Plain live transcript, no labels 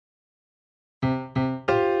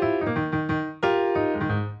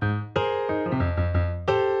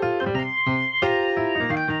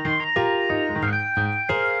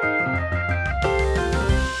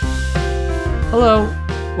Hello,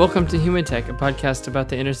 welcome to Human Tech, a podcast about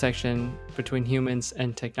the intersection between humans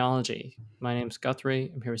and technology. My name's Guthrie.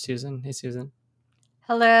 I'm here with Susan. Hey, Susan.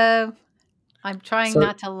 Hello. I'm trying So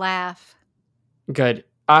not to laugh. good.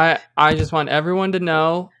 I just want everyone to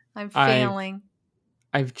know I'm failing.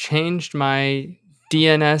 I've changed my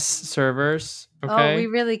DNS servers. Oh, we Okay.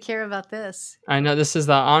 really care about this. I know this is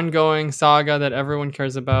the ongoing saga that everyone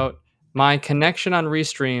cares about. My connection on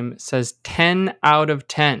Restream says 10 out of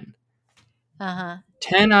 10.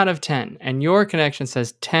 10 out of 10. And your connection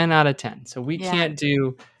says 10 out of 10. So we Yeah. can't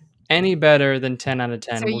do any better than 10 out of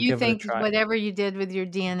 10. So We'll you give it a think try. whatever you did with your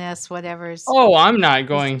DNS, whatever's Oh, I'm not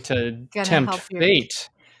going to gonna tempt help your- fate.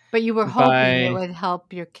 but you were hoping it by would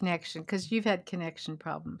help your connection because you've had connection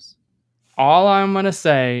problems. all I'm going to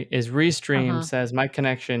say is Restream Uh-huh. says my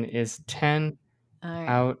connection is 10 All right.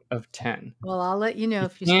 out of 10. Well, I'll let you know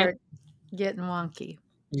if you can't- start getting wonky.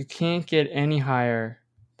 You can't get any higher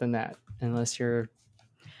than that unless you're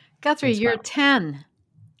Guthrie, you're Smile. 10.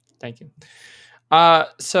 Thank you.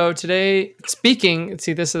 So today, speaking,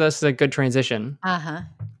 see, this is a good transition.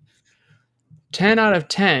 10 out of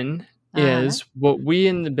 10 is what we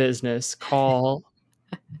in the business call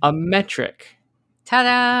a metric.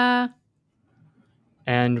 Ta-da!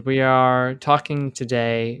 And we are talking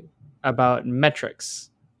today about metrics.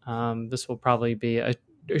 This will probably be a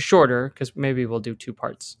shorter because maybe we'll do two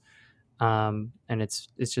parts. And it's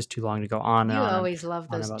just too long to go on and You on. always love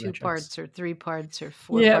on those about 2 metrics. parts or 3 parts or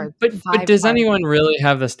 4 Yeah, parts. but 5 does parts. anyone really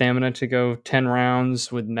have the stamina to go 10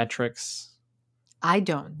 rounds with metrics? I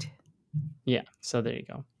don't. Yeah, so there you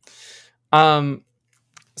go.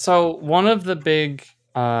 So one of the big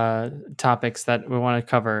topics that we want to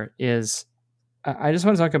cover is I just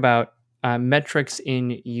want to talk about metrics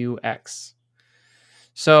in UX.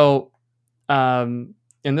 So, and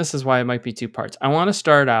this is why it might be 2 parts. I want to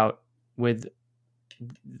start out with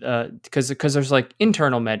because there's like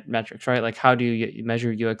internal metrics, right? Like how do you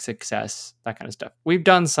measure UX success, that kind of stuff. We've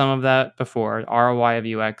done some of that before. ROI of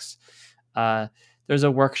UX. There's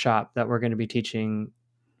a workshop that we're going to be teaching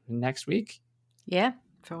next week. Yeah,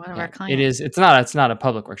 for one of our clients. It is. It's not a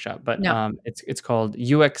public workshop, but No. It's called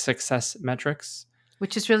UX Success Metrics,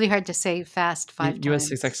 which is really hard to say fast 5 UX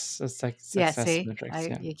times. Success Yeah, see,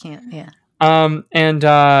 Metrics. you can't. Yeah.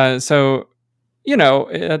 So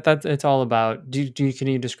that it's all about. Can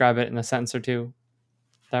you describe it in a sentence or two?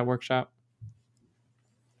 That workshop.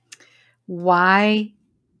 Why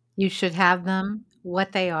you should have them,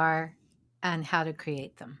 what they are, and how to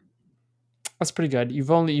create them. That's pretty good.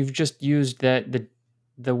 You've just used the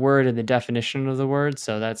word and the definition of the word,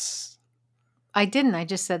 so that's. I didn't. I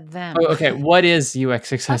just said them. Oh, okay. What is UX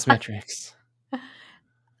Success Metrics?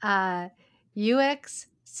 UX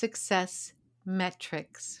Success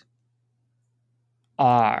Metrics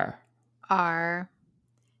are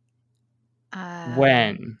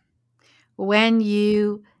when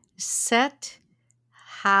you set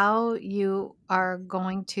how you are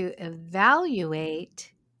going to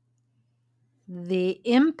evaluate the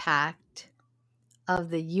impact of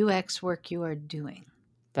the UX work you are doing.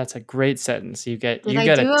 That's a great sentence. You get you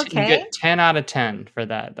get 10 out of 10 for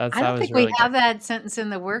that. I don't think we have that sentence in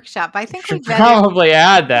the workshop. I think we should probably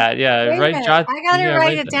add that. Yeah, Wait a minute. I gotta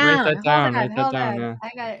write it down. Write that down. Hold on. Yeah.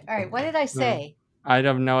 I got it. All right. What did I say? I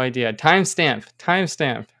have no idea.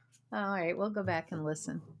 Timestamp. Oh, all right. We'll go back and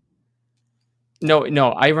listen. No,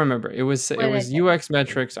 I remember. It was UX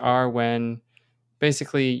metrics are when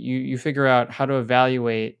basically you figure out how to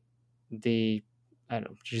evaluate the, I don't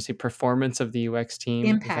know, did you say performance of the UX team?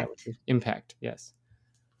 Impact, yes.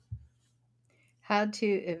 How to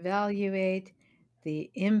evaluate the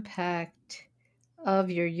impact of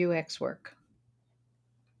your UX work.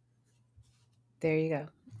 There you go.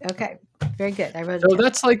 Okay, very good. I wrote it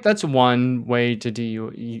down. That's one way to do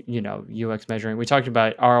UX measuring. We talked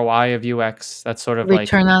about ROI of UX. That's sort of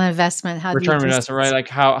return on investment. Return on investment, right? Like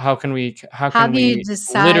how can we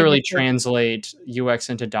literally translate UX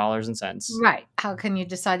into dollars and cents? Right. How can you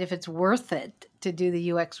decide if it's worth it to do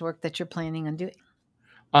the UX work that you're planning on doing?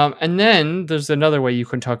 And then there's another way you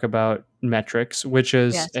can talk about metrics, which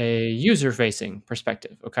is a user-facing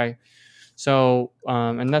perspective. Okay. So,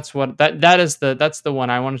 and that's that's the one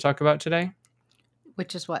I want to talk about today.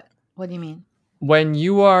 Which is what? What do you mean? When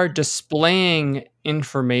you are displaying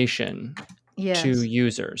information to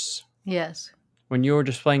users. Yes. When you're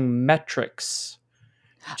displaying metrics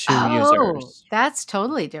to users. That's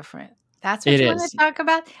totally different. That's what you want to talk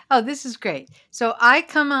about? Oh, this is great. So I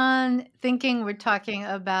come on thinking we're talking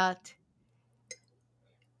about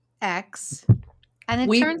X. And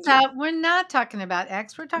it turns out we're not talking about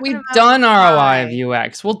X. We're talking about We've done ROI of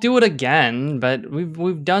UX. We'll do it again, but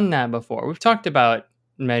we've done that before. We've talked about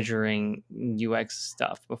measuring UX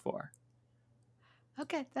stuff before.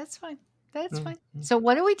 Okay, that's fine. That's fine. So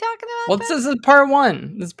what are we talking about? Well, this is part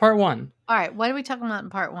one. This is part one. All right, what are we talking about in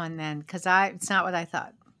part one then? Because it's not what I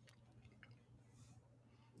thought.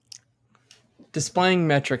 Displaying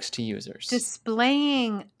metrics to users.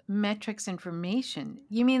 Displaying metrics information.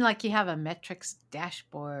 You mean like you have a metrics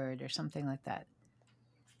dashboard or something like that?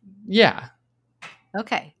 Yeah.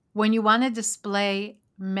 Okay. When you want to display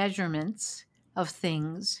measurements of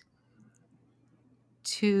things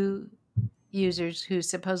to users who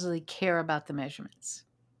supposedly care about the measurements.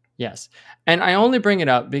 Yes. And I only bring it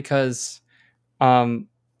up because in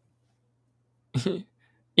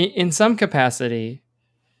some capacity,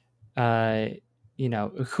 who's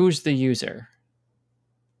the user?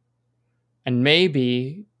 And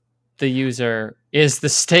maybe the user is the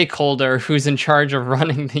stakeholder who's in charge of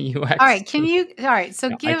running the UX. All right, so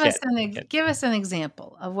no, give us an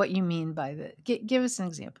example of what you mean by that. Give us an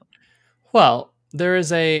example. Well, there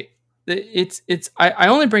is I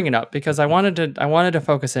only bring it up because I wanted to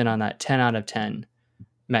focus in on that 10 out of 10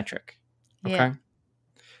 metric. Okay? Yeah.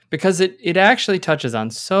 Because it actually touches on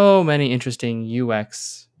so many interesting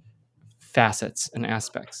UX facets and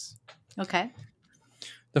aspects. Okay.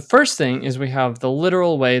 The first thing is we have the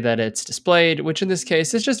literal way that it's displayed, which in this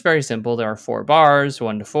case is just very simple. There are 4 bars,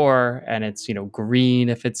 1 to 4, and it's, green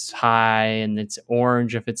if it's high, and it's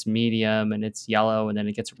orange if it's medium, and it's yellow, and then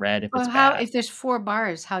it gets red if it's bad. If there's 4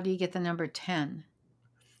 bars, how do you get the number 10?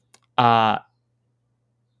 That's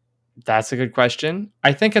a good question.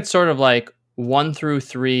 I think it's sort of like 1 through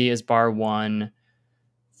 3 is bar 1,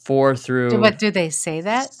 4 through... But do they say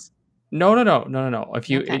that? No. If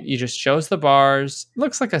it just shows the bars,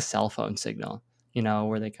 looks like a cell phone signal,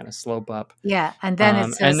 where they kind of slope up. Yeah, and then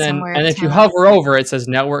it says somewhere. And if you hover over, it says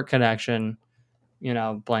network connection,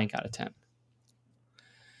 blank out of 10.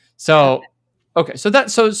 So, okay, so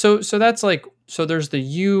that's like, so there's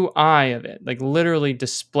the UI of it, like literally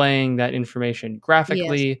displaying that information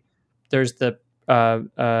graphically. Yes. There's the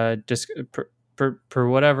per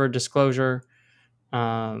whatever disclosure.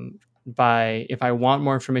 If I want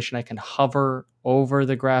more information, I can hover over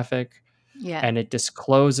the graphic, and it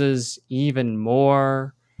discloses even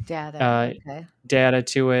more data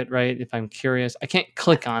to it, right? If I'm curious, I can't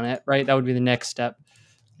click on it, right? That would be the next step.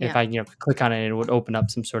 Yeah. If I click on it, it would open up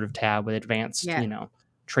some sort of tab with advanced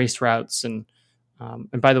trace routes. And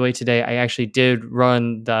by the way, today I actually did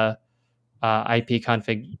run the IP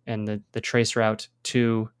config and the trace route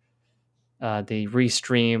to the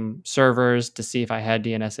Restream servers to see if I had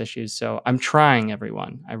DNS issues. So I'm trying,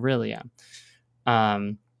 everyone. I really am.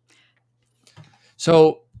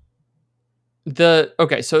 So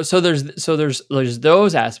there's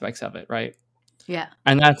those aspects of it, right? Yeah.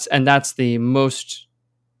 And that's the most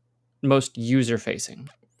user facing.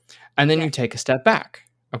 And then you take a step back,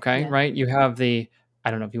 okay? Yeah. Right? You have I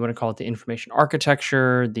don't know if you want to call it the information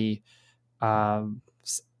architecture,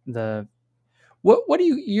 what do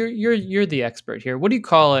you're the expert here. What do you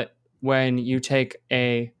call it when you take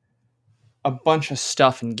a bunch of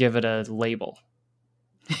stuff and give it a label?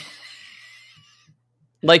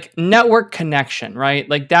 Like network connection, right?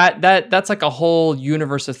 Like that's like a whole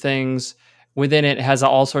universe of things. Within it has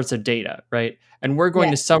all sorts of data, right? And we're going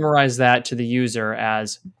to summarize that to the user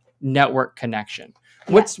as network connection.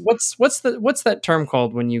 Yeah. What's that term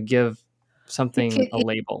called when you give something a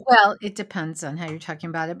label? Well, it depends on how you're talking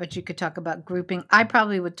about it, but you could talk about grouping. I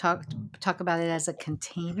probably would talk about it as a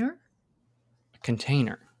container. A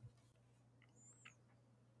container.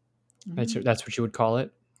 Mm-hmm. That's what you would call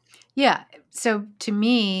it? Yeah. So to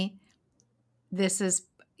me, this is,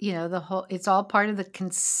 it's all part of the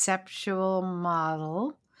conceptual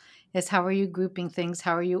model. Is how are you grouping things?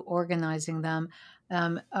 How are you organizing them?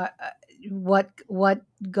 What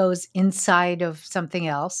goes inside of something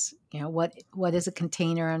else? What is a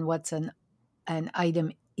container and what's an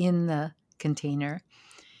item in the container?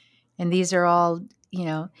 And these are all,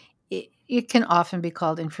 it can often be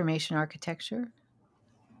called information architecture.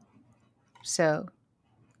 So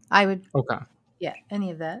I would,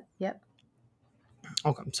 any of that. Yep.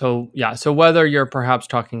 Okay. So whether you're perhaps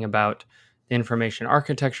talking about the information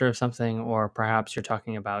architecture of something, or perhaps you're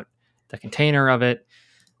talking about the container of it,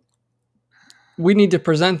 we need to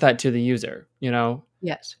present that to the user,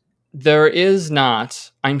 Yes. There is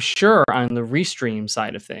not, I'm sure, on the Restream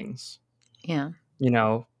side of things. Yeah.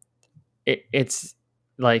 It's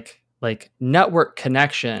like network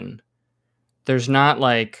connection. There's not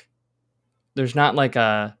like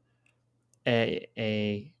a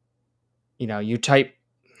you type,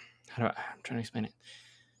 I'm trying to explain it.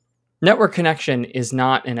 Network connection is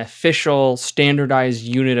not an official standardized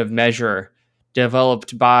unit of measure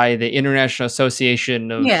developed by the International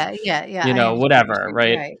Association of, Yeah, I understand what you're whatever, saying.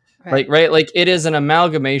 right? Right. Like it is an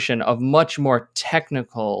amalgamation of much more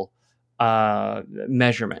technical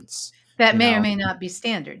measurements, That may or may not be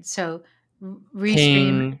standard. So Restream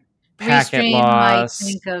ping, packet Restream might loss.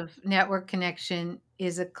 think of network connection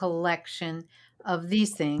is a collection of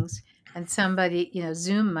these things, and somebody,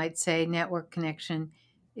 Zoom might say network connection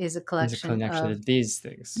is a Is a collection connection of of these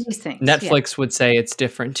things. these things. Yeah. Netflix would say it's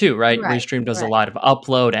different too, right? Right. Restream does a Right. lot of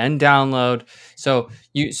upload and download. So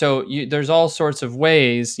there's all sorts of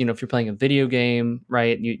ways, if you're playing a video game,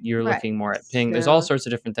 right? You're Right. looking more at ping. There's all So sorts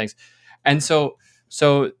of different things. And so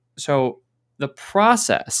the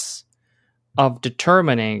process of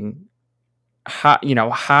determining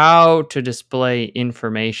how to display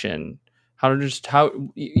information,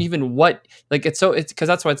 even what, like, it's because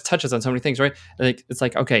that's why it touches on so many things, right? Like, it's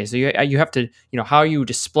like, okay, so you have to, how are you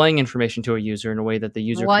displaying information to a user in a way that the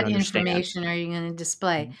user can what understand information are you going to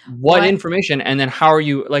display? what information, and then how are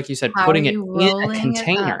you, like you said, How are putting it you in a rolling it up?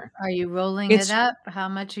 container. Are you rolling it It's up? How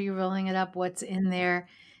much are you rolling it up? What's in there?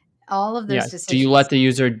 All of Yeah, those do you let decisions. the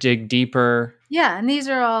user dig deeper? Yeah, and these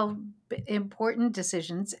are all important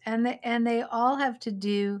decisions, and they all have to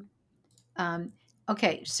do.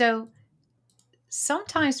 Okay, so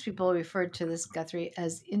sometimes people refer to this, Guthrie,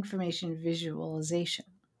 as information visualization.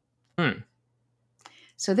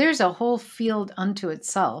 So there's a whole field unto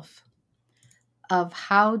itself of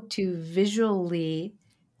how to visually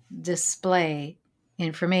display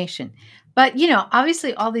information. But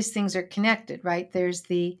obviously all these things are connected, right? There's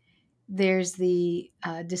the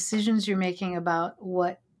decisions you're making about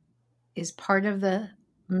what is part of the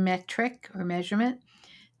metric or measurement.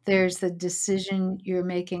 There's the decision you're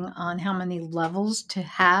making on how many levels to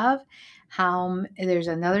have. There's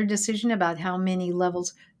another decision about how many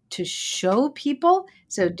levels to show people.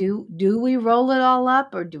 So do we roll it all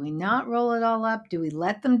up, or do we not roll it all up? Do we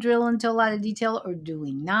let them drill into a lot of detail, or do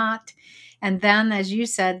we not? And then, as you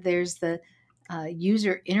said, there's the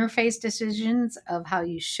user interface decisions of how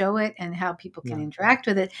you show it and how people can interact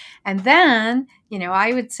with it. And then,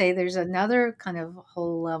 I would say there's another kind of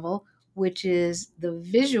whole level, which is the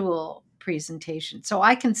visual presentation. So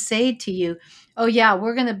I can say to you, oh yeah,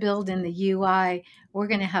 we're going to build in the UI, we're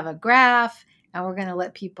going to have a graph, and we're going to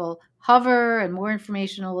let people hover and more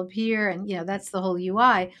information will appear. And, that's the whole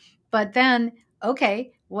UI. But then,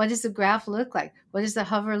 okay, what does the graph look like? What does the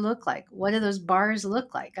hover look like? What do those bars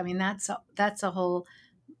look like? I mean, that's a whole,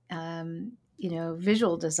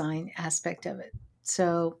 visual design aspect of it.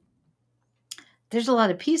 So there's a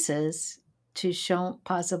lot of pieces to show,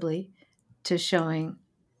 possibly, to showing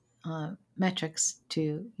metrics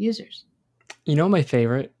to users. My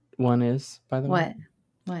favorite one is, by the way?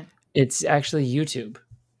 What? It's actually YouTube.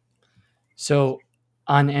 So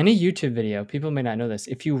on any YouTube video, people may not know this.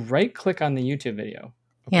 If you right click on the YouTube video,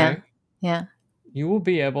 okay? Yeah. You will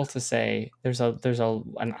be able to say there's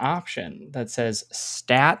an option that says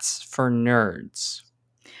stats for nerds.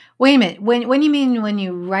 Wait a minute. When you mean when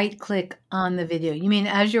you right click on the video, you mean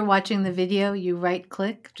as you're watching the video, you right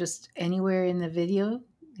click just anywhere in the video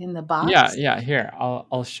in the box? Yeah. Here,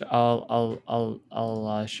 I'll share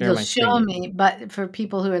You'll my show screen. me, but for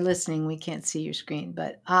people who are listening, we can't see your screen.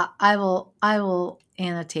 But I will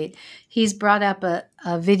annotate. He's brought up a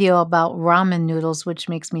video about ramen noodles, which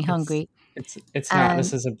makes me hungry. It's not.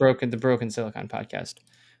 This is the Broken Silicon podcast.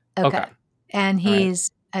 Okay. And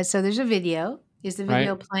he's so there's a video. Is the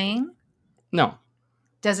video playing? No.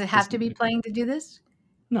 Does it have to be playing to do this?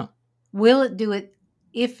 No. Will it do it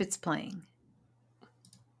if it's playing?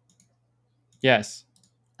 Yes.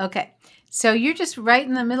 Okay. So you're just right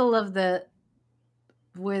in the middle of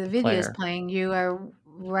where the video is playing. You are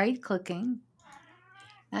right clicking.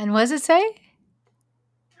 And what does it say?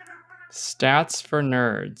 Stats for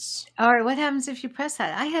nerds. All right. What happens if you press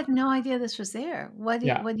that? I had no idea this was there. What do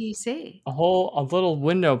you see? A little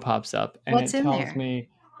window pops up, and What's it tells there? me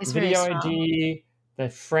It's video ID,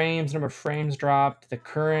 the number of frames dropped, the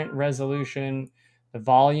current resolution, the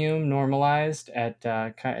volume normalized at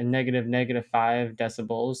 -5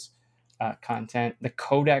 decibels, content, the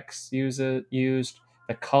codecs used,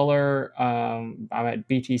 the color, I'm at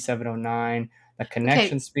BT709, the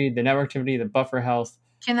connection speed, the network activity, the buffer health.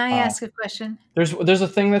 Can I ask a question? There's a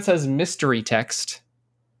thing that says mystery text.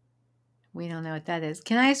 We don't know what that is.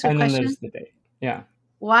 Can I ask a question? And then there's the date. Yeah.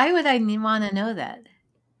 Why would I want to know that?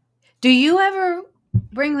 Do you ever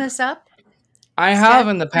bring this up? I have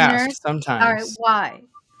in the past sometimes. All right. Why?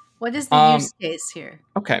 What is the use case here?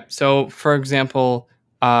 Okay. So, for example,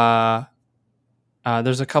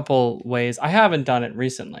 there's a couple ways. I haven't done it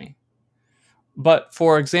recently. But,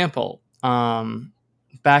 for example,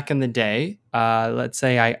 back in the day, let's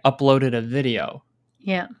say I uploaded a video,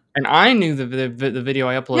 Yeah. and I knew the video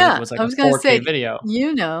I uploaded Yeah. was like I a was going to 4K say, video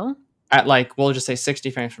you at like, we'll just say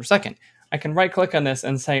 60 frames per second. I can right click on this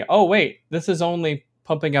and say, oh wait, this is only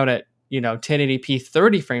pumping out at 1080p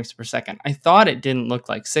 30 frames per second. I thought it didn't look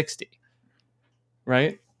like 60,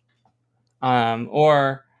 right?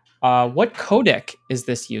 Or what codec is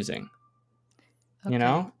this using? Okay.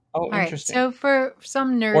 Oh, All right. interesting. So for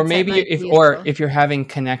some nerds, Or that maybe might be useful. if you're having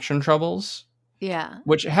connection troubles, Yeah.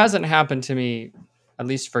 which hasn't happened to me, at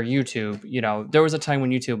least for YouTube. There was a time when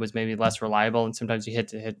YouTube was maybe less reliable, and sometimes you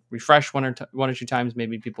hit refresh one or two times.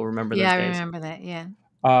 Maybe people remember those Yeah, I days. remember that. Yeah.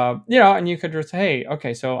 And you could just, hey,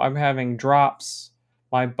 okay, so I'm having drops.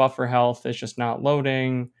 My buffer health is just not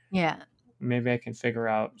loading. Yeah. Maybe I can figure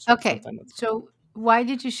out Okay. something. So why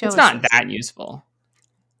did you show It's us not this? that useful,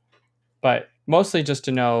 but mostly just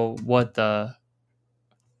to know what the.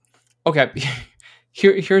 Okay,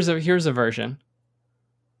 here's a version.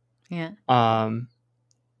 Yeah.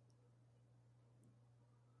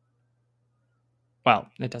 Well,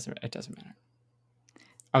 it doesn't matter.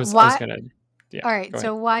 I was gonna. Yeah. All right.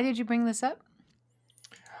 So why did you bring this up?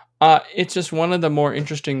 It's just one of the more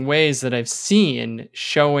interesting ways that I've seen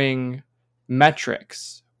showing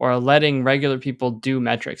metrics or letting regular people do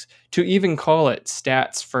metrics, to even call it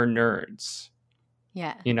stats for nerds.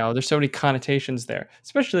 Yeah. There's so many connotations there,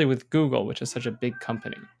 especially with Google, which is such a big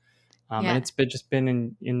company. And it's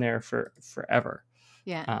been in there for forever.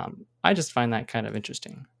 Yeah. I just find that kind of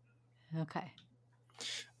interesting. Okay.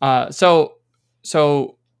 So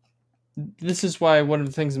this is why one of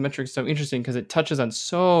the things in metrics is so interesting, because it touches on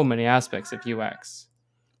so many aspects of UX.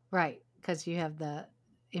 Right, because you have the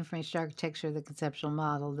information architecture, the conceptual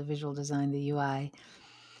model, the visual design, the UI,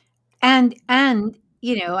 and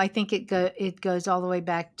I think it goes all the way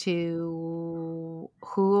back to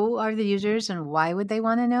who are the users and why would they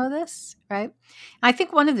want to know this, right? I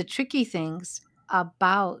think one of the tricky things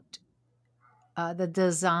about the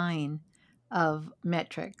design of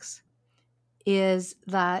metrics is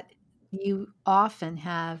that you often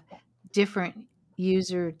have different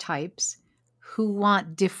user types who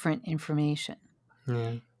want different information.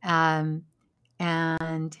 Yeah.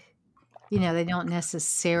 And they don't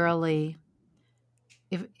necessarily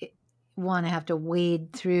want to have to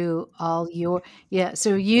wade through all your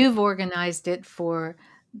so you've organized it for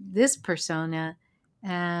this persona,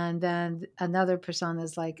 and then another persona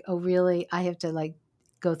is like, oh really, I have to like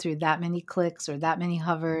go through that many clicks or that many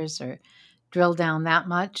hovers or drill down that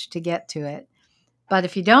much to get to it. But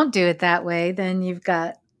if you don't do it that way, then you've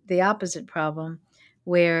got the opposite problem,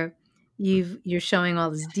 where you're showing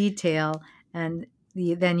all this detail, and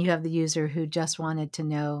then you have the user who just wanted to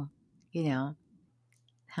know,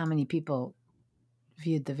 how many people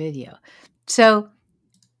viewed the video. So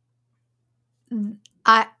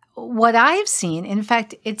what I've seen, in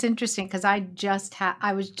fact, it's interesting because I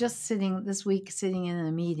was just sitting this week in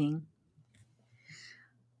a meeting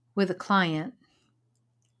with a client,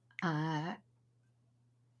 and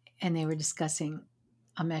they were discussing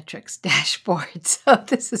a metrics dashboard. So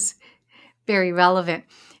this is very relevant.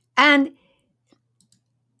 And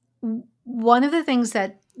one of the things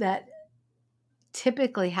that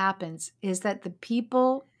typically happens is that the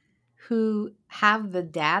people who have the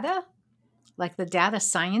data, like the data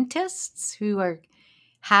scientists who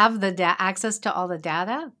have the access to all the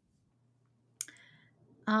data,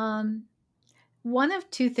 one of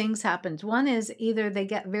two things happens. One is either they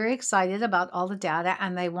get very excited about all the data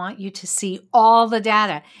and they want you to see all the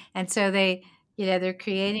data. And so they're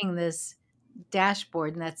creating this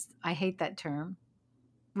dashboard, and I hate that term.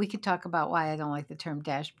 We could talk about why I don't like the term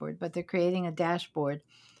dashboard, but they're creating a dashboard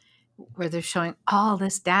where they're showing all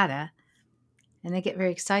this data, and they get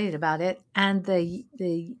very excited about it. And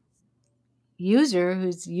the user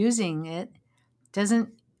who's using it doesn't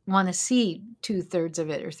want to see 2/3 of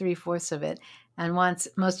it or 3/4 of it, and wants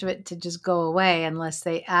most of it to just go away unless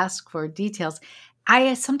they ask for details.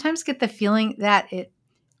 I sometimes get the feeling that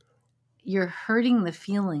you're hurting the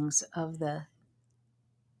feelings of the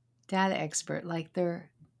data expert,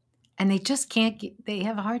 and they just can't they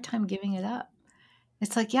have a hard time giving it up.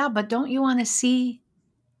 It's like, yeah, but don't you want to see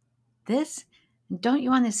this? Don't you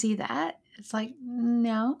want to see that? It's like,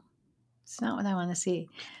 no, it's not what I want to see.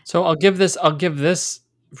 So I'll give this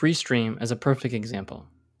Restream as a perfect example.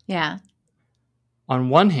 Yeah. On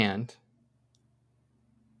one hand,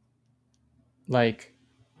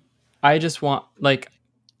 I just want,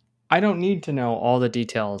 I don't need to know all the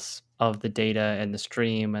details of the data and the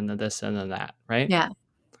stream and the this and the that, right? Yeah.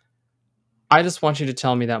 I just want you to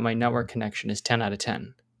tell me that my network connection is 10 out of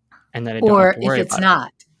 10, and that I don't have to worry about it. Or if it's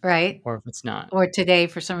not. Right. or if it's not. Or today,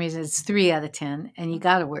 for some reason, it's 3 out of 10, and you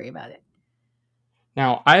got to worry about it.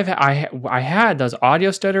 Now, I had those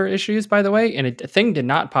audio stutter issues, by the way, and a thing did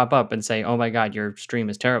not pop up and say, "Oh my god, your stream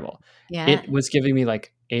is terrible." Yeah. It was giving me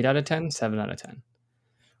like 8 out of 10, 7 out of 10,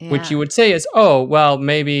 which Yeah. you would say is, "Oh, well,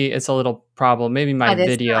 maybe it's a little problem. Maybe my But it's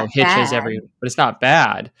video not hitches bad. every," but it's not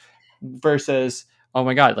bad. Versus, oh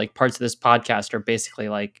my god, like parts of this podcast are basically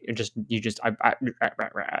like and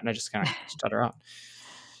I just kind of stutter out.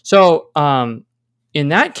 So, in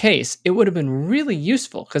that case, it would have been really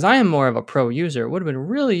useful because I am more of a pro user. It would have been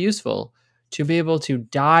really useful to be able to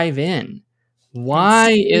dive in. And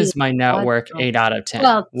Why see is my what's network going. 8 out of 10?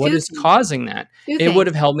 Well, What 2 is things. causing that? 2 It would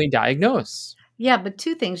things. have helped me diagnose. Yeah, but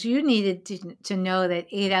 2 things. You needed to know that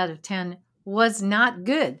 8 out of 10 was not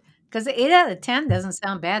good, because 8 out of 10 doesn't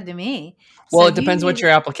sound bad to me. So Well, it you depends what needed.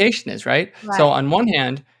 your application is, right? So Right. on one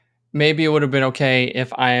hand, maybe it would have been okay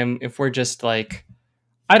if we're just like,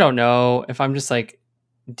 I don't know, if I'm just like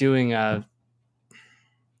doing a,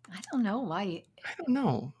 I don't know why. I don't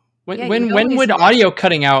know. Yeah, When you when when always would look. audio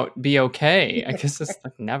cutting out be okay? I guess it's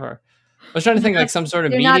like never. I was trying to think You're like some sort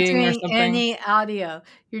of you're not meeting or doing something. any audio.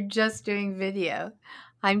 You're just doing video.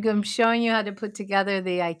 I'm showing you how to put together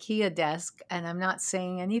the IKEA desk, and I'm not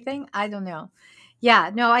saying anything. I don't know.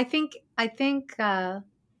 Yeah, no, I think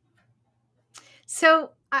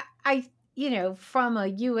so I from a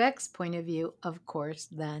UX point of view, of course,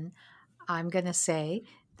 then I'm going to say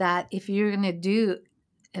that if you're going to do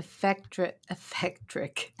effectric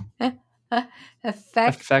effective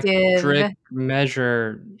Effectric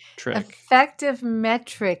measure trick. effective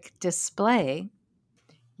metric display,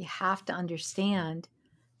 you have to understand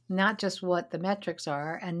not just what the metrics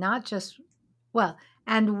are, and not just, well,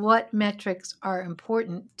 and what metrics are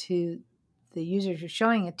important to the users you're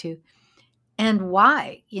showing it to, and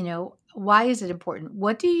why. Why is it important?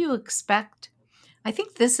 What do you expect? I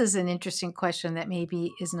think this is an interesting question that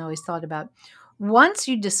maybe isn't always thought about. Once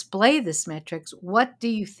you display this metrics, what do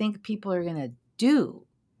you think people are going to do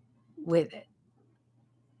with it?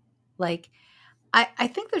 Like, I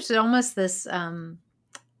think there's almost this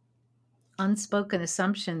unspoken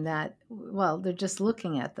assumption that, well, they're just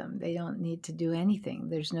looking at them. They don't need to do anything.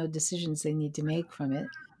 There's no decisions they need to make from it.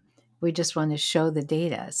 We just want to show the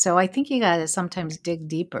data. So I think you got to sometimes dig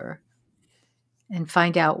deeper and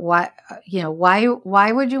find out why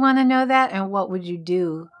would you want to know that, and what would you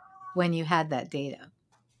do when you had that data.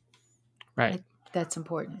 Right. That's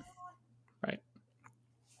important. Right.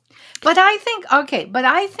 But I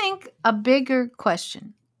think a bigger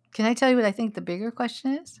question. Can I tell you what I think the bigger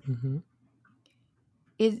question is? Mm-hmm.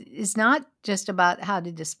 It is not just about how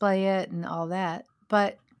to display it and all that,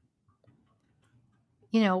 but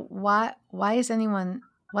why does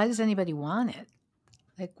anybody want it?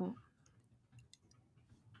 Like,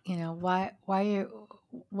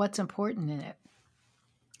 what's important in it?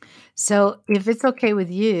 So if it's okay with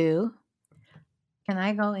you, can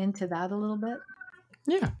I go into that a little bit?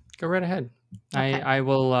 Yeah, go right ahead. Okay. I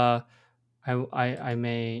will. I'm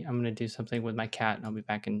gonna do something with my cat, and I'll be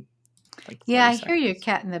back in like Yeah, 30 I hear your seconds.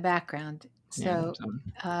 cat in the background. Yeah. So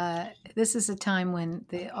So. this is a time when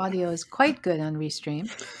the audio is quite good on Restream,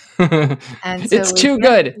 and so It's we too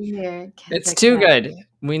get good. to hear It's the too cat. good.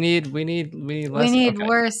 We need We less. need Okay,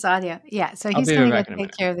 worse audio. Yeah, so I'll he's be going right to go back in a take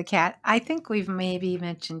minute. care of the cat. I think we've maybe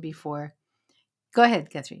mentioned before. Go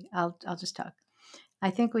ahead, Guthrie. I'll just talk.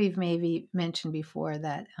 I think we've maybe mentioned before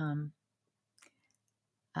that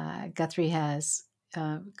Guthrie has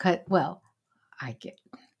cut. Well, I get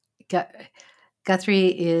Guthrie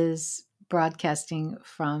is broadcasting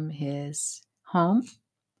from his home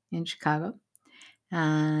in Chicago,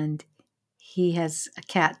 and he has a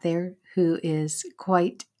cat there who is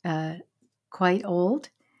quite old.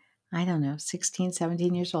 I don't know, 16,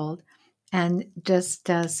 17 years old, and just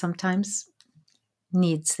sometimes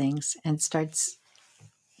needs things and starts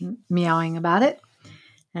meowing about it.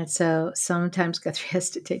 And so sometimes Guthrie has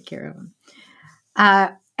to take care of him.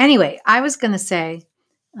 Anyway, I was going to say,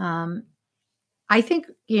 I think,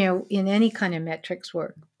 in any kind of metrics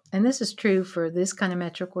work, and this is true for this kind of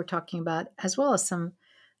metric we're talking about, as well as some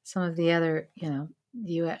of the other,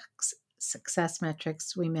 UX success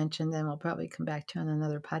metrics we mentioned, and we'll probably come back to on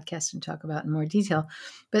another podcast and talk about in more detail.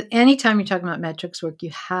 But anytime you're talking about metrics work,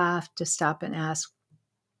 you have to stop and ask,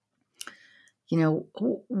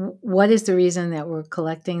 what is the reason that we're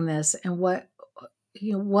collecting this, and what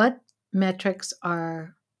metrics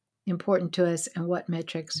are important to us, and what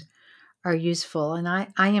metrics are useful. And I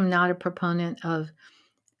am not a proponent of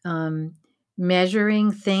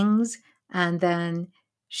measuring things and then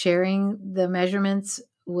sharing the measurements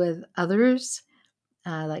with others,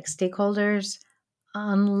 like stakeholders,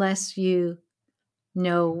 unless you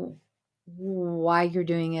know why you're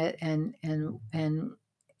doing it and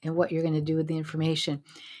what you're going to do with the information.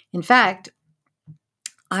 In fact,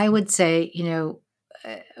 I would say,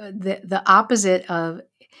 the opposite of,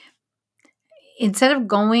 instead of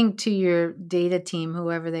going to your data team,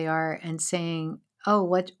 whoever they are, and saying, "Oh,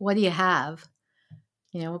 what do you have?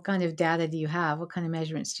 What kind of data do you have? What kind of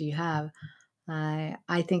measurements do you have?"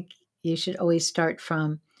 I think you should always start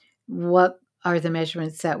from, what are the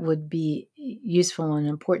measurements that would be useful and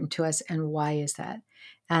important to us, and why is that?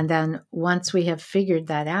 And then once we have figured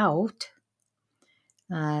that out,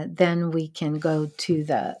 then we can go to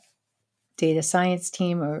the data science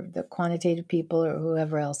team or the quantitative people or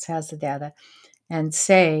whoever else has the data and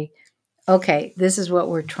say, okay, this is what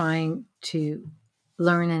we're trying to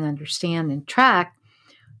learn and understand and track.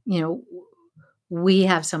 We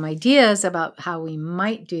have some ideas about how we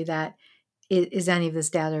might do that. Is any of this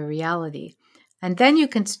data a reality? And then you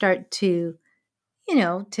can start to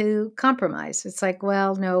compromise. It's like,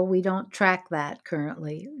 well, no, we don't track that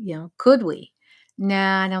currently. Could we?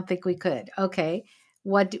 Nah, I don't think we could. Okay,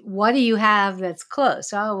 what do you have that's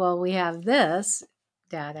close? Oh, well, we have this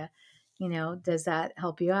data. Does that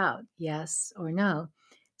help you out? Yes or no?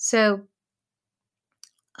 So,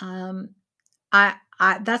 um, I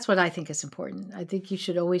that's what I think is important. I think you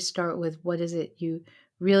should always start with, what is it you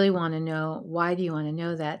really want to know? Why do you want to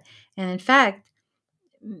know that? And in fact,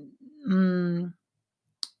 mm,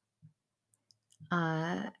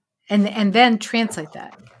 and then translate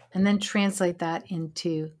that,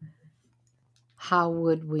 into, how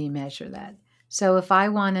would we measure that? So if I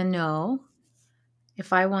want to know,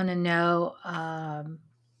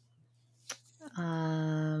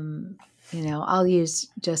 I'll use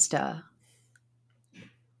just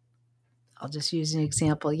I'll just use an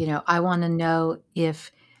example. I want to know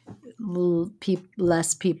if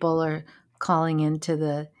less people are calling into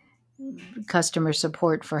the customer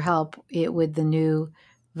support for help with the new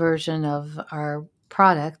version of our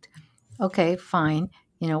product. Okay, fine.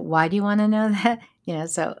 Why do you want to know that?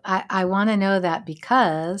 So I want to know that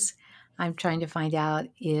because I'm trying to find out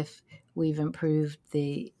if we've improved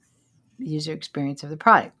the user experience of the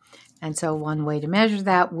product. And so one way to measure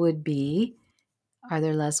that would be, are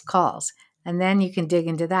there less calls? And then you can dig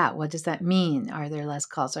into that. What does that mean? Are there less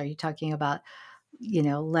calls? Are you talking about,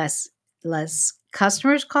 less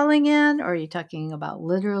customers calling in, or are you talking about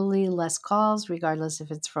literally less calls, regardless if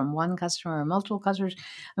it's from one customer or multiple customers?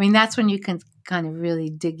 I mean, that's when you can kind of really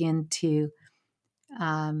dig into,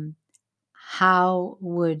 how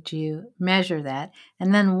would you measure that?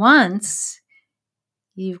 And then once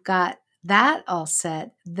you've got that all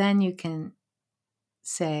set, then you can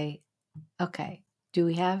say, okay, do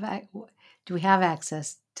we have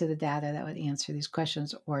access to the data that would answer these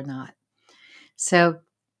questions or not? So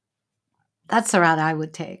that's the route I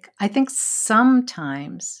would take. I think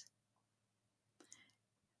sometimes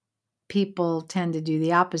people tend to do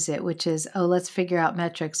the opposite, which is, oh, let's figure out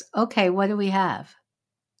metrics. Okay, what do we have?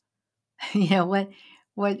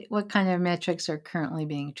 What kind of metrics are currently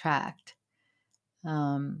being tracked?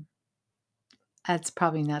 That's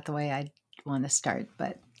probably not the way I'd want to start,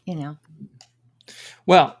 but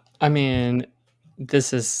Well, I mean,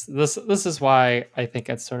 this is why I think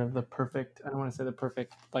it's sort of the perfect. I don't want to say the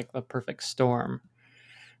perfect, like the perfect storm.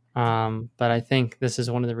 But I think this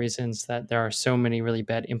is one of the reasons that there are so many really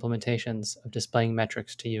bad implementations of displaying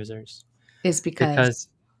metrics to users, is because, because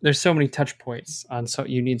there's so many touch points on. So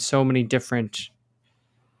you need so many different.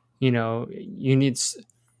 You need.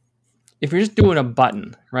 If you're just doing a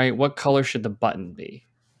button, right? What color should the button be?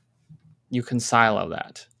 You can silo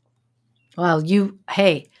that. well,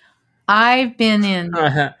 hey, I've been in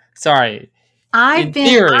Sorry. I've In been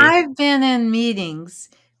theory. I've been in meetings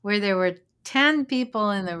where there were 10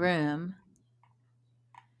 people in the room,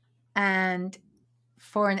 and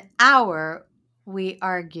for an hour we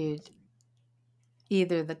argued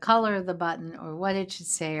either the color of the button or what it should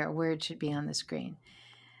say or where it should be on the screen.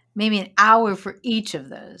 Maybe an hour for each of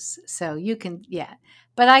those. So you can, yeah.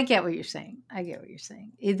 But I get what you're saying.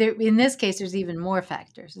 In this case, there's even more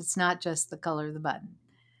factors. It's not just the color of the button,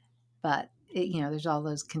 but there's all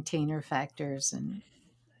those container factors and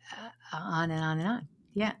on and on and on.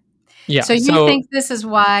 Yeah. Yeah. So you think this is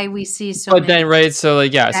why we see so But many then, right? So,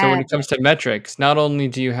 like, yeah. So when bad it comes to metrics, not only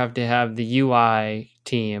do you have to have the UI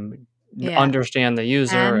team yeah, understand the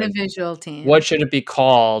user and the and visual team. what should it be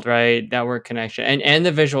called, right? Network connection, and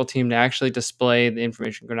the visual team to actually display the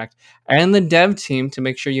information connect, and the dev team to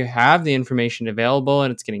make sure you have the information available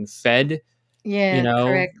and it's getting fed, Yeah,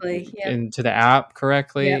 correctly. Yep. into the app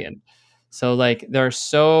correctly. Yep. And so, like, there are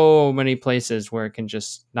so many places where it can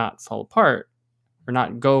just not fall apart or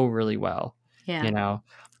not go really well, Yeah. you know.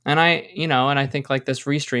 And I think like this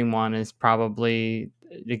Restream one is probably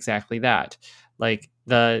exactly that. Like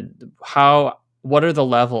what are the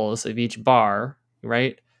levels of each bar,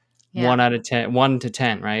 right? Yeah. 1 out of 10, 1 to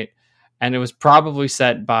 10, right? And it was probably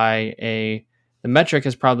set by the metric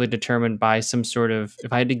is probably determined by some sort of,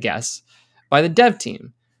 if I had to guess, by the dev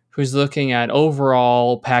team who's looking at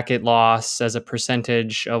overall packet loss as a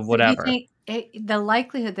percentage of So do you whatever. think the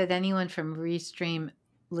likelihood that anyone from Restream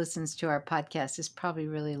listens to our podcast is probably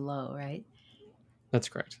really low, right? That's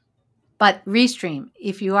correct. But Restream,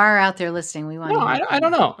 if you are out there listening, we want No, to hear. I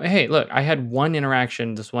don't know. Hey, look, I had one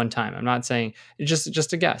interaction this one time. I'm not saying it's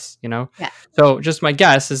just a guess, Yeah. So just my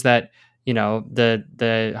guess is that,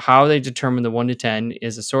 the how they determine the 1 to 10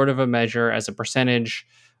 is a sort of a measure as a percentage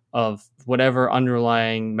of whatever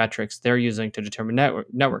underlying metrics they're using to determine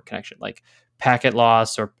network connection, like packet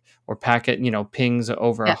loss or packet, pings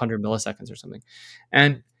over Yeah. 100 milliseconds or something.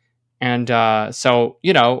 And so,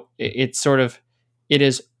 it's sort of it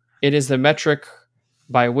is the metric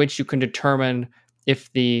by which you can determine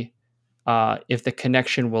if the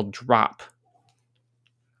connection will drop,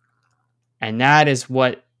 and that is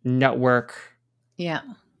what network Yeah.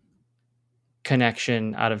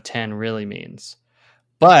 connection out of 10 really means.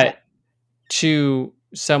 But to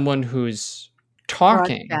someone who's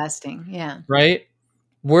talking, Broadcasting. Yeah. right,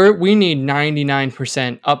 we need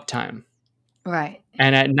 99% uptime, Right.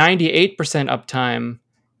 and at 98% uptime,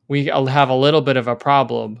 we have a little bit of a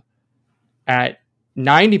problem. At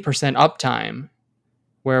 90% uptime,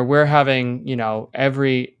 where we're having,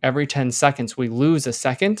 every 10 seconds we lose a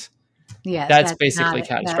second, Yeah. that's basically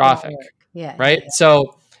catastrophic. Yeah. Right. Yeah.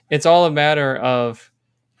 So it's all a matter of,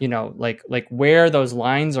 like where those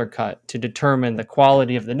lines are cut to determine the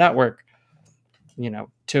quality of the network,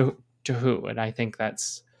 to who. And I think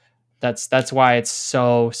that's why it's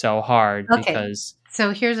so hard, Okay. because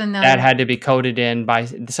So here's another. that had to be coded in by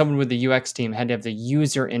someone with the UX team, had to have the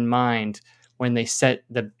user in mind when they set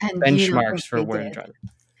the benchmarks for where to drive it.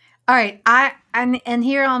 All right. And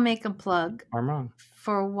here I'll make a plug. I'm wrong.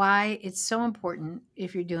 For why it's so important.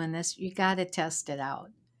 If you're doing this, you got to test it out.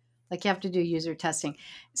 Like you have to do user testing.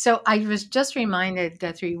 So I was just reminded,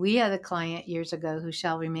 Guthrie, we had a client years ago who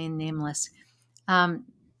shall remain nameless,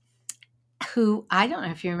 who, I don't know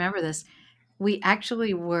if you remember this, we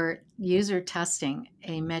actually were user testing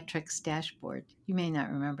a metrics dashboard. You may not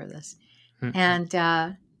remember this. Mm-hmm. And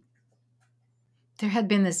there had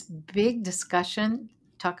been this big discussion,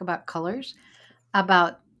 talk about colors,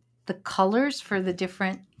 about the colors for the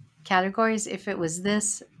different categories. If it was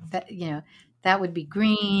this, that would be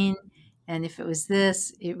green. And if it was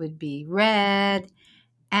this, it would be red.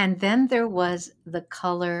 And then there was the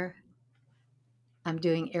color, I'm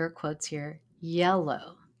doing air quotes here,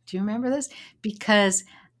 yellow. Do you remember this? Because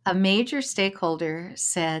a major stakeholder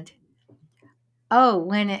said, oh,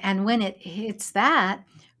 when it hits that,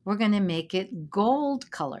 we're going to make it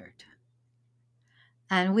gold colored.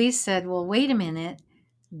 And we said, well, wait a minute.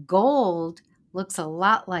 Gold looks a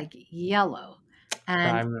lot like yellow.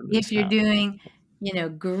 And if you're doing,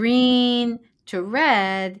 green to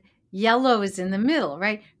red, yellow is in the middle,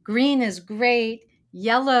 right? Green is great.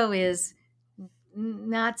 Yellow is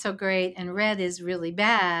not so great. And red is really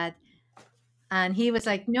bad. And he was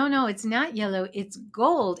like, no, it's not yellow. It's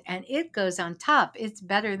gold. And it goes on top. It's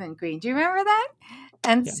better than green. Do you remember that?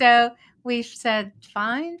 And so we said,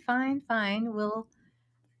 fine.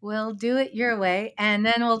 We'll do it your way, and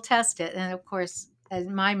then we'll test it. And of course, as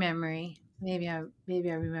my memory, maybe I'm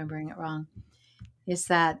remembering it wrong, is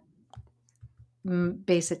that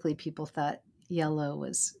basically people thought yellow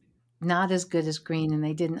was not as good as green, and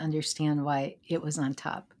they didn't understand why it was on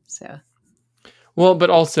top. So, well, but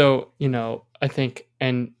also, I think,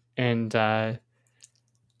 and now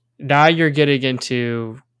you're getting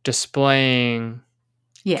into displaying.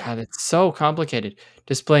 Yeah, God, it's so complicated.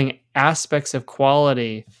 Displaying aspects of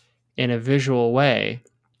quality in a visual way.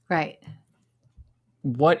 Right.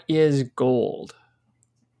 What is gold?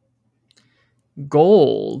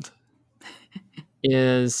 Gold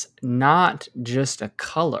is not just a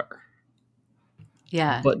color.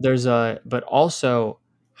 Yeah. But also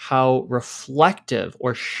how reflective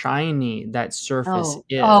or shiny that surface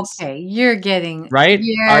is. Okay, you're getting right.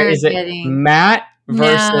 Is it matte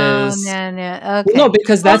versus no? Okay. Well, no,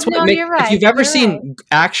 because that's what makes. Right. If you've ever seen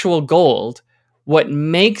actual gold, what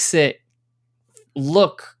makes it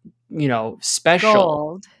look,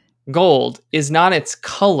 special, gold is not its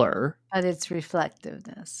color, but its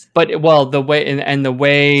reflectiveness. But the way and the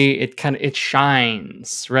way it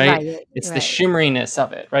shines, right? It's the shimmeriness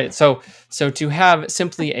of it, right? So to have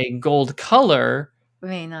simply a gold color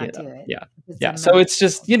may not do it. Yeah. So it's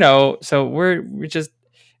just, so we're just,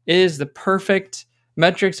 it is the perfect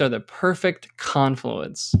metrics are the perfect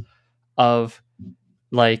confluence of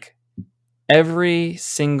like every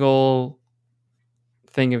single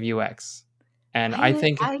thing of UX. And I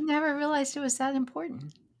think, I never realized it was that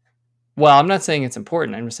important. well, I'm not saying it's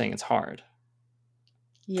important. I'm just saying it's hard.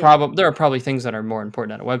 Yeah. There are probably things that are more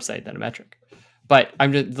important on a website than a metric. But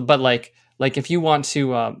like if you want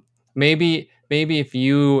to, maybe if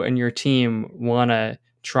you and your team want to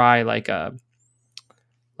try like a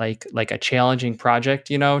challenging project,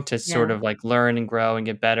 to Yeah. sort of like learn and grow and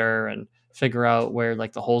get better and figure out where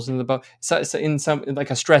like the holes in the boat. So in some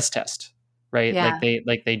like a stress test, right? Yeah.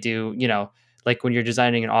 Like they do, like when you're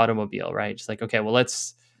designing an automobile, right? Just like, okay, well,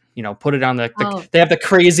 let's put it on Oh, they have the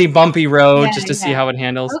crazy bumpy road yeah, just to see yeah. how it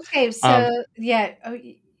handles. Okay, so yeah,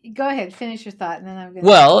 go ahead, finish your thought, and then I'm gonna.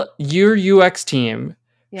 Well, your UX team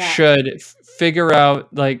Yeah, should figure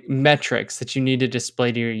out like metrics that you need to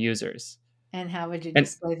display to your users. and how would you and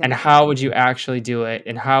display and them? how would you actually do it,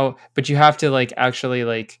 and how, but you have to like actually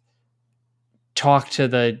like talk to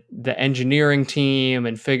the engineering team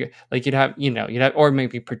and figure, like you'd have or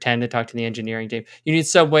maybe pretend to talk to the engineering team. You need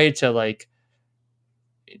some way to like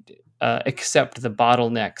accept the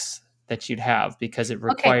bottlenecks that you'd have, because it Okay,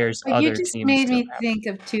 requires but you other just teams made to me have think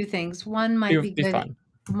of two things. One might be be good, fun.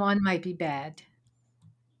 one might be bad.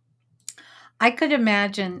 I could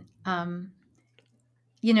imagine, I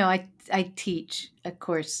teach a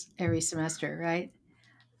course every semester, right?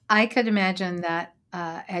 I could imagine that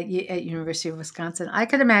at University of Wisconsin, I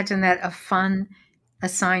could imagine that a fun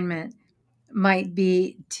assignment might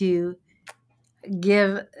be to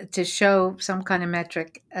show some kind of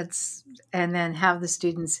metric, and then have the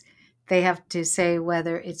students, they have to say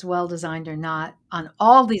whether it's well designed or not on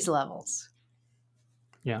all these levels,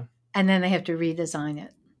 Yeah. and then they have to redesign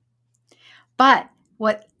it. But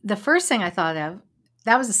what the first thing I thought of,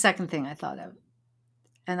 that was the second thing I thought of,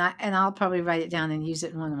 and I'll probably write it down and use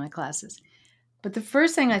it in one of my classes. But the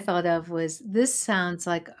first thing I thought of was, this sounds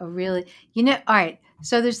like a really, all right,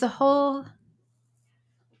 so there's this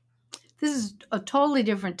is a totally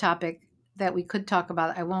different topic that we could talk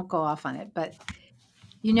about. I won't go off on it, but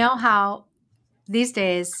you know how these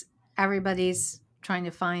days everybody's trying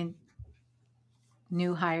to find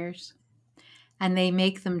new hires, and they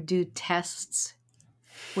make them do tests,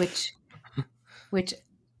 which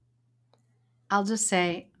I'll just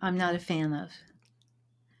say I'm not a fan of.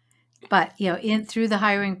 But through the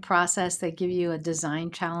hiring process, they give you a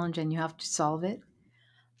design challenge and you have to solve it.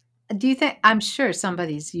 Do you think, I'm sure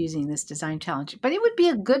somebody's using this design challenge, but it would be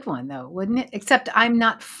a good one though, wouldn't it? Except I'm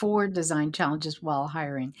not for design challenges while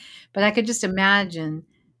hiring, but I could just imagine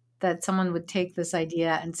that someone would take this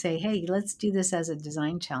idea and say, hey, let's do this as a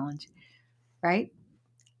design challenge, right?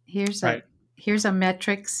 Here's a Right. here's a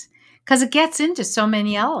metrics, because it gets into so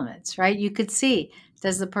many elements, right? You could see,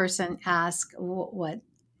 does the person ask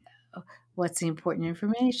what's the important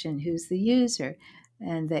information, who's the user,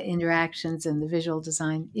 and the interactions and the visual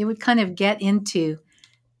design. It would kind of get into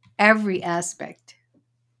every aspect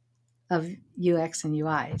of UX and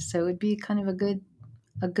UI. So it would be kind of a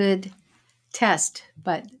good test,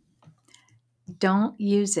 but don't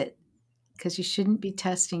use it, because you shouldn't be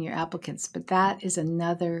testing your applicants. But that is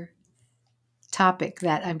another topic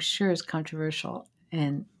that I'm sure is controversial,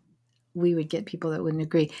 and we would get people that wouldn't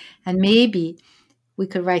agree. And maybe we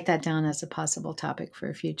could write that down as a possible topic for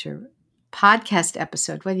a future podcast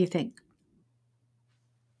episode. What do you think?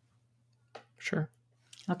 Sure.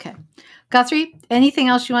 Okay. Guthrie, anything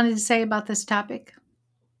else you wanted to say about this topic?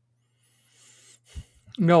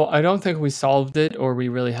 No, I don't think we solved it or we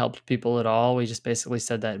really helped people at all. We just basically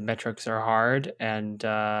said that metrics are hard, and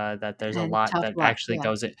that there's a And lot tough that luck. actually Yeah.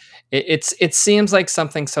 goes it seems like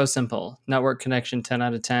something so simple. Network connection 10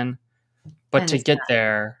 out of 10. But And to it's get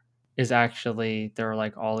there is actually, there are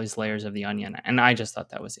like all these layers of the onion. And I just thought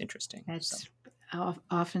that was interesting. That's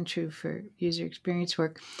often true for user experience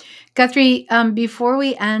work. Guthrie, before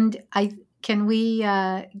we end, can we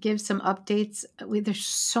give some updates? There's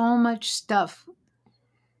so much stuff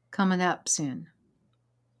coming up soon.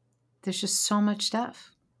 There's just so much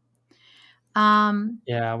stuff.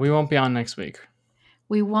 Yeah, we won't be on next week.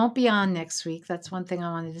 We won't be on next week. That's one thing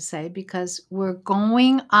I wanted to say, because we're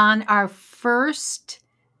going on our first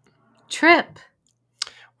trip.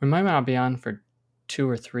 We might not be on for 2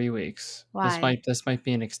 or 3 weeks. Why? This might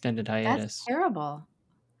be an extended hiatus. That's terrible.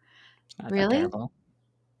 It's not Really? that terrible.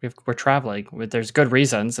 We're traveling. There's good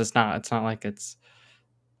reasons. It's not like it's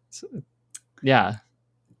yeah.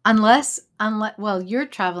 Unless well, you're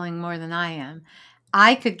traveling more than I am.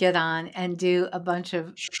 I could get on and do a bunch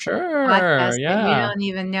of Sure. podcasts that you Yeah. don't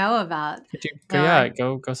even know about.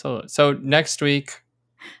 Go solo. So next week,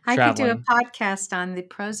 I could do a traveling. podcast on the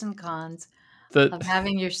pros and cons of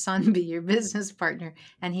having your son be your business partner,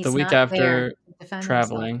 and he's the week not there after to defend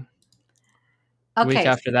traveling. himself. The week Okay.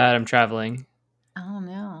 after that, I'm traveling. Oh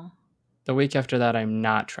no. The week after that, I'm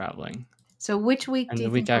not traveling. So which week And do the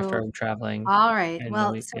you week think after, we'll... I'm traveling. All right. And the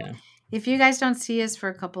Well, week, so yeah. if you guys don't see us for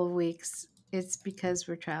a couple of weeks, it's because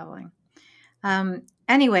we're traveling.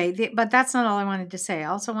 Anyway, but that's not all I wanted to say. I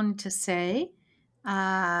also wanted to say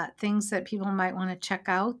things that people might want to check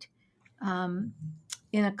out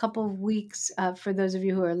in a couple of weeks. For those of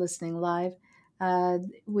you who are listening live,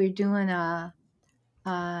 we're doing a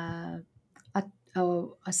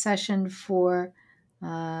session for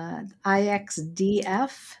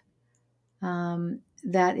IXDF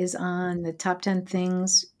that is on the top 10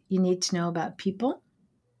 things you need to know about people.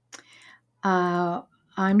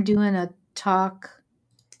 I'm doing a talk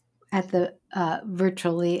at the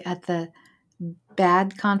virtually at the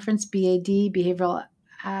BAD conference, BAD, Behavioral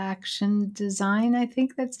Action Design, I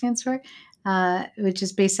think that stands for, which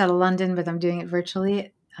is based out of London, but I'm doing it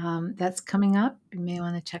virtually. That's coming up. You may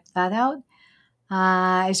want to check that out.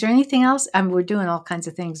 Is there anything else? We're doing all kinds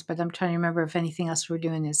of things, but I'm trying to remember if anything else we're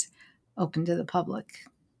doing is open to the public.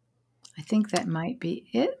 I think that might be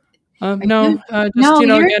it. No,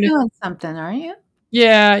 you're doing something, aren't you?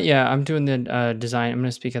 Yeah. I'm doing the design. I'm going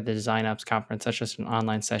to speak at the Design Apps conference. That's just an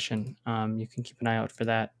online session. You can keep an eye out for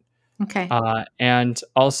that. Okay. And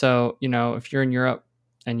also, if you're in Europe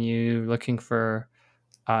and you're looking for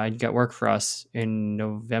get work for us in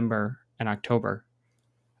November and October.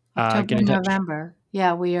 October and November.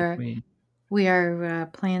 Yeah, we are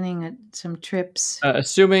planning some trips.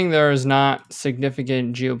 Assuming there is not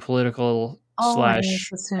significant geopolitical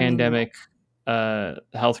 / pandemic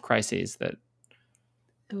health crises that.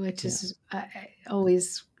 Which is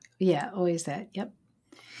always that. Yep.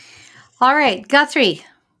 All right, Guthrie.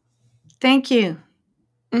 Thank you.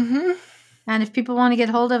 Mm-hmm. And if people want to get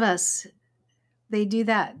hold of us, they do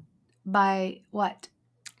that by what?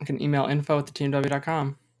 You can email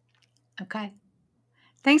info@theteamw.com. Okay.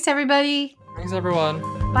 Thanks, everybody. Thanks, everyone.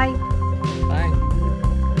 Bye. Bye.